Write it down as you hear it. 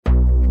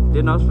Det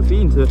er den også for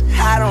fin til.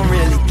 I don't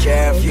really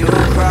care if you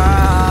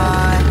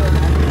cry.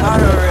 I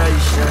don't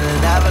really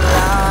shouldn't have a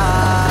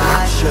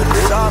lie.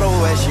 Should've saw the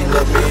way she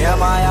looked me in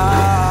my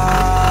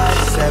eyes.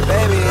 She said,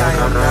 baby, I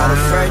am not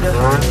afraid to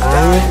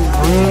die.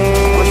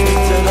 Push me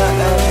to the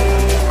edge.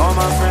 All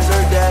my friends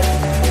are dead.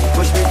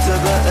 Push me to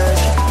the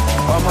edge.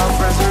 All my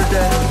friends are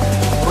dead.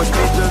 Push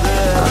me to the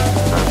edge.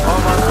 All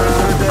my friends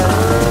are dead.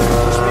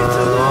 Push me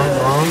to the edge.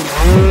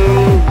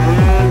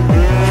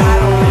 I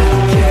don't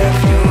really care if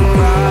you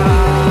cry.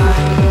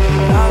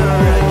 I don't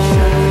really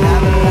shouldn't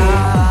have a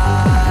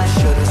lie.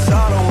 Should've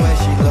saw the way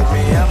she looked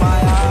me in my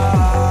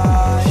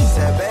eyes. She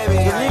said, baby,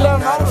 I am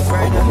not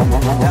afraid to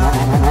die.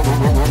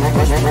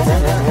 Push me to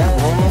the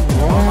edge.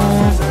 All my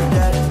friends are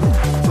dead.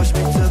 Push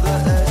me to the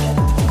edge.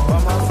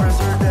 All my friends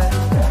are dead.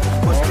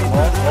 Push me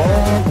to the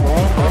edge.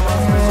 All my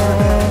friends are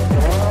dead.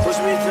 Push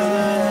me to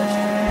the edge.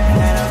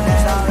 And if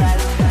that's alright,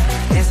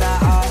 it's not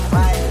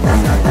alright.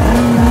 That's not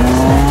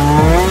alright.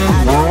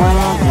 I know what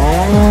I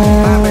had.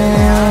 I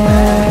really am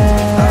mad.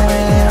 I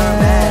really am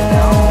mad.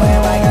 No,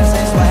 everybody got the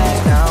same swag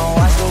now.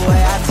 Watch the way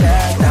I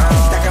tag now.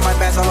 Stacking my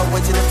bands all the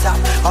way to the top.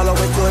 All the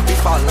way to it be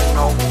falling,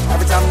 no.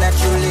 Every time that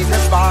you leave the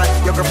spot,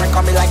 your girlfriend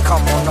call me like,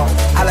 come on, no.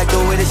 I like the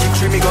way that she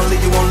treat me, gon'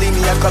 leave you, won't leave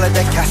me. I call it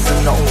that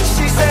Casino.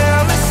 She said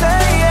I'm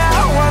insane, yeah,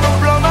 I wanna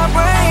blow my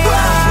brain.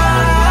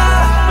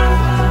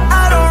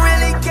 I don't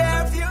really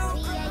care if you.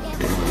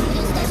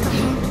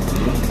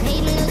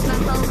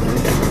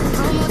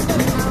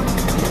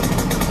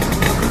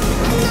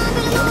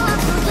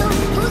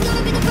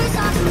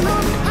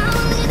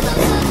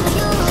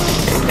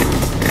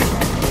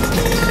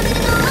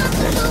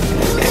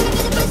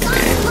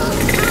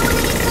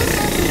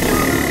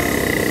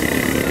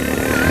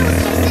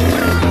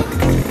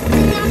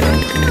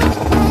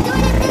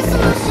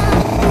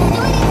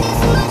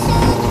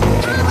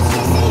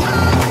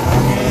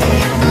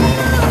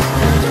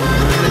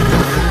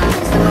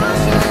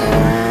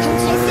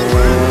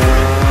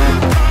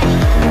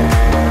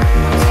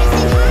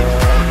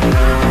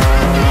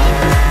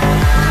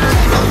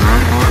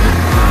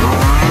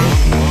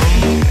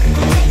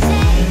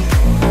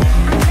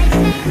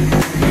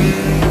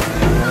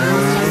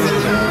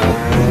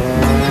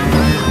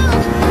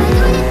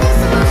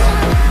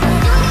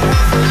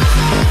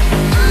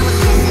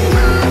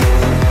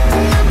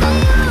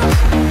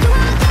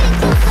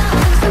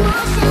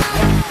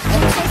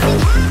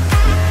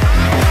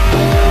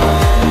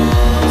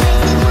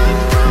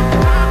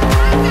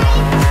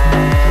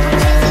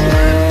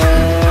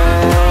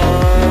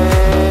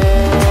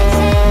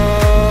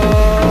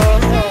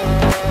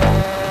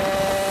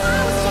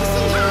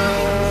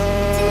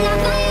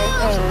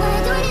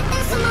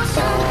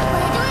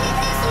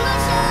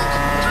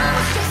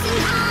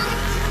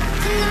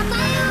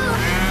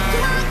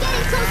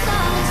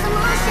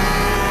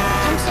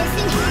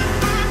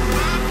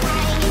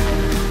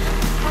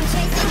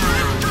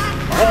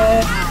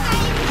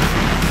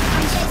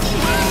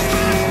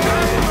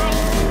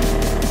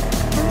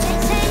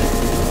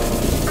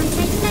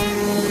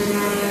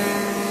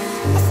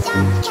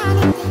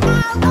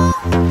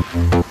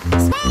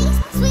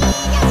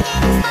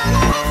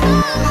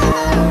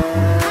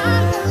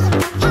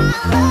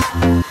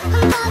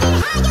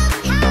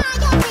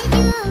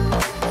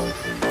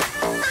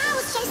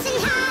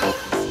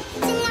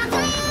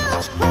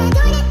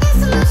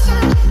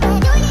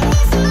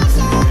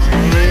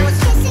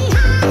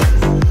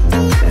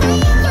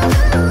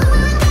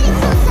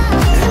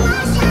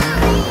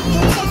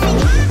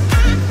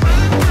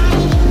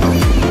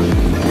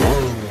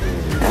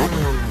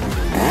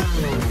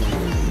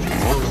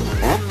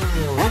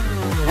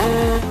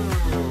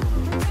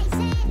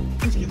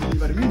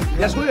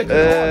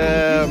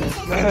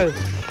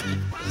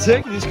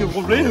 Tekniske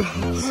problemer.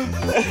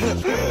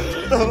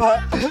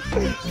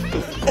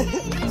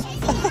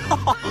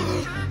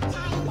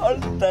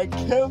 Hold da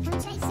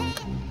kæft.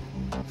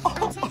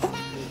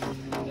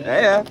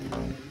 Ja,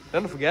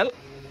 den er for galt.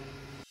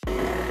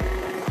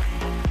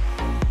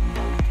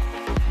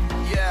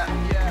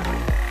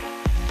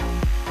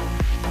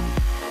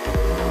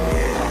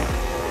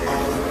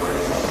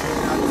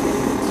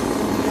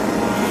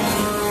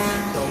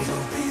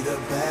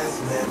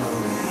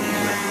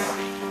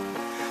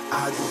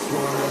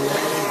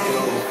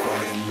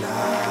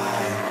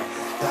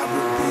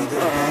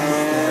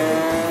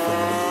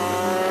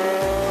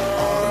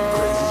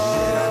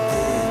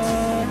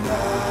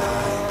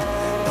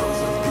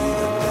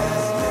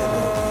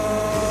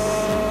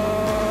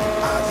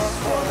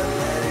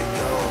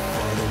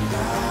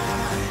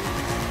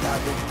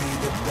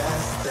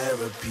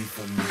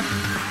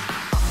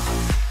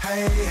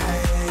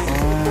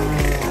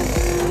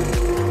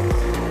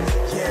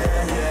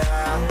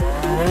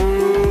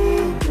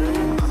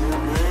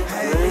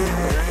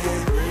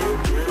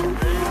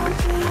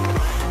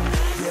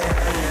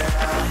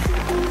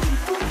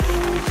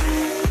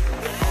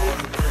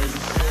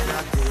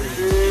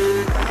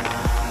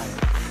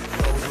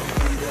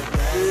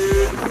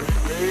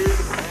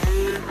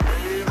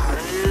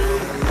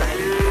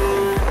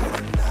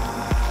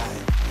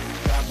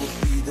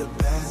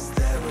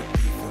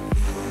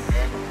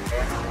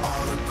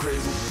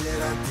 Crazy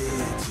shit I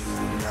did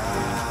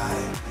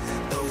tonight,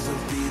 those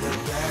would be the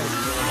best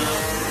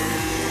memories.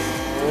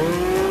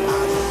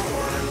 I just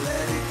wanna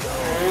let it go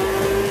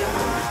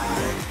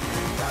tonight.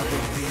 That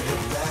would be the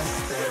best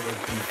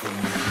therapy for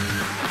me.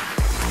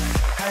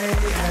 Hey,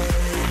 hey.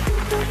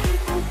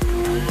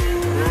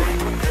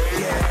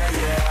 Yeah,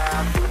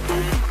 yeah.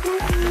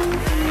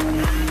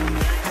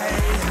 Hey,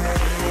 hey.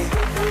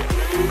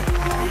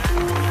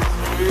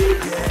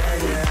 Yeah,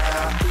 yeah.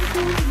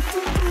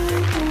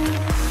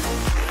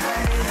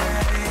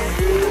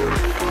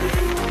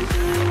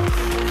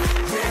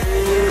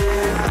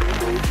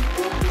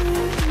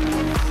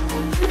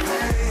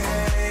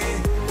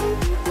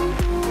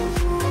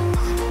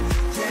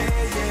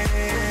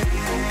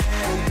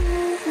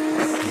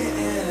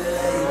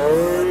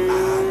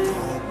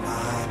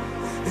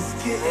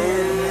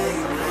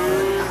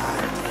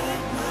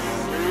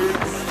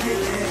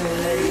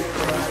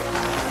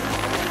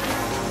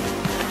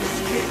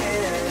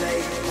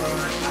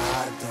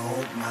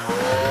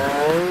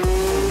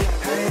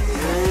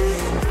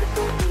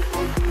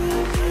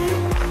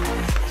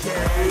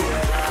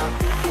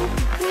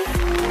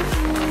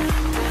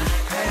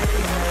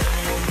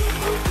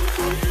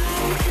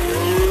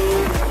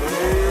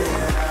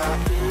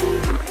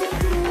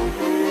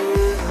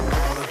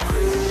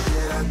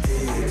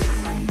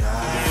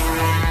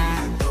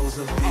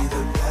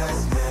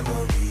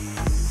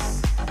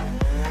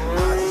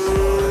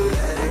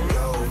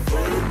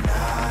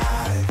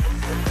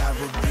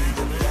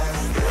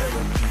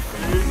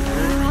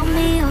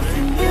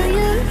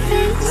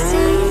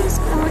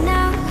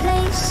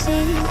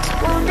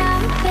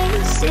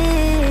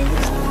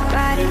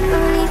 Riding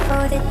early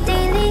for the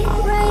daily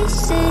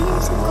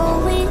races,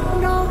 going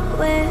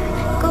nowhere,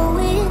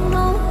 going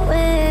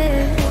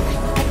nowhere.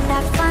 And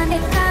I find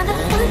it kinda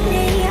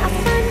funny, I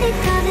find it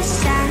kinda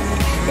sad.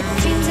 The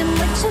dreams in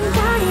which I'm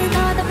dying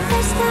are the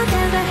best I've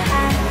ever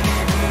had.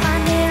 I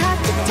find it hard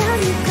to tell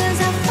you cause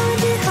I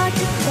find it hard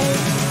to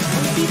take.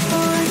 When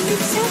people run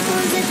in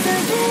circles, it's a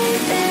very,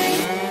 very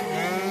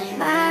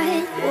my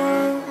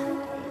world.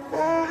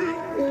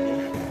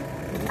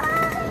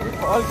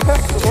 Hold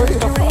kæft, du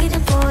ryger.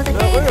 Waiting for the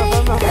day they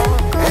go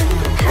good.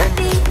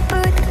 Happy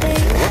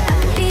birthday,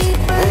 happy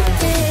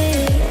birthday.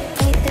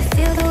 Make them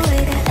feel the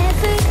way that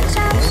every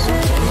child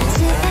should.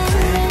 Sit and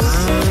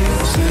listen,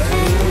 sit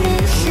and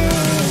listen.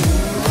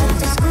 Went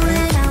to school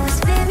and I was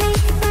very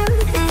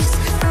nervous.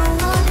 No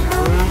one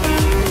knew me,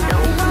 no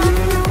one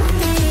knew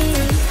me.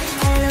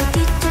 Hello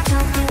teacher,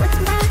 tell me what's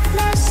my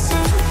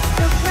lesson.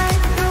 Look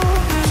right through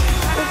me,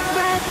 look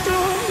right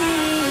through me.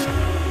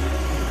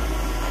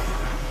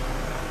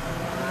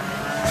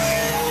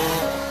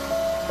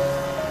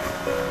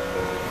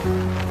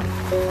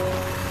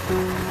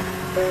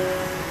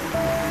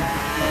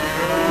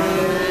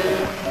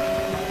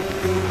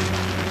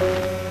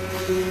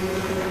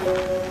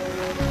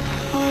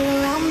 All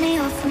around me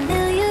are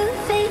familiar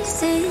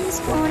faces,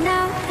 worn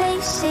out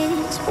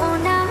places,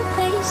 worn out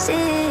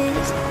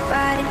places.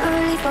 Riding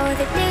early for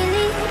the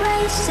daily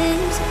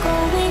races.